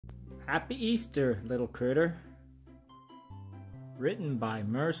Happy Easter, little critter. Written by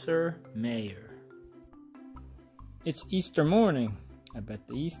Mercer. It's Easter morning. I bet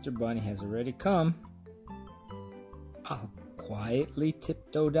the Easter bunny has already come. I'll quietly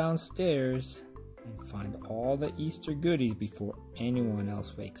tiptoe downstairs and find all the Easter goodies before anyone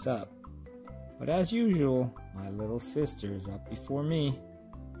else wakes up. But as usual, my little sister is up before me.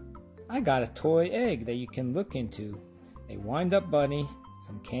 I got a toy egg that you can look into, a wind-up bunny,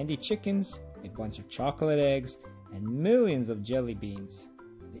 some candy chickens, a bunch of chocolate eggs, and millions of jelly beans.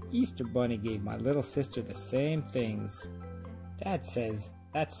 The Easter bunny gave my little sister the same things. Dad says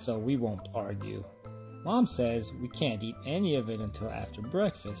that's so we won't argue. Mom says we can't eat any of it until after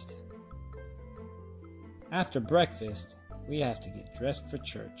breakfast. After breakfast, we have to get dressed for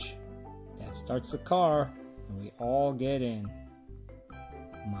church. Dad starts the car and we all get in.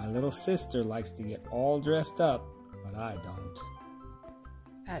 My little sister likes to get all dressed up, but I don't.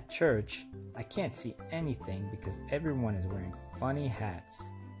 At church, I can't see anything because everyone is wearing funny hats.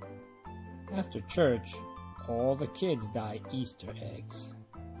 After church, all the kids dye Easter eggs.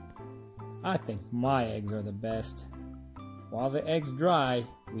 I think my eggs are the best. While the eggs dry,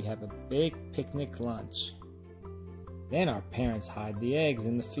 we have a big picnic lunch. Then our parents hide the eggs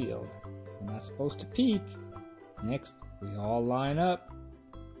in the field. We're not supposed to peek. Next, we all line up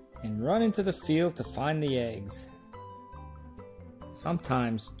and run into the field to find the eggs.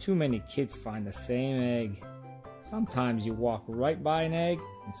 Sometimes too many kids find the same egg. Sometimes you walk right by an egg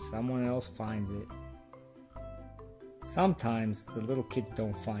and someone else finds it. Sometimes the little kids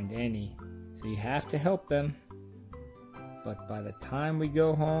don't find any, so you have to help them. But by the time we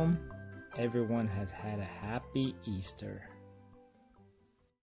go home, everyone has had a happy Easter.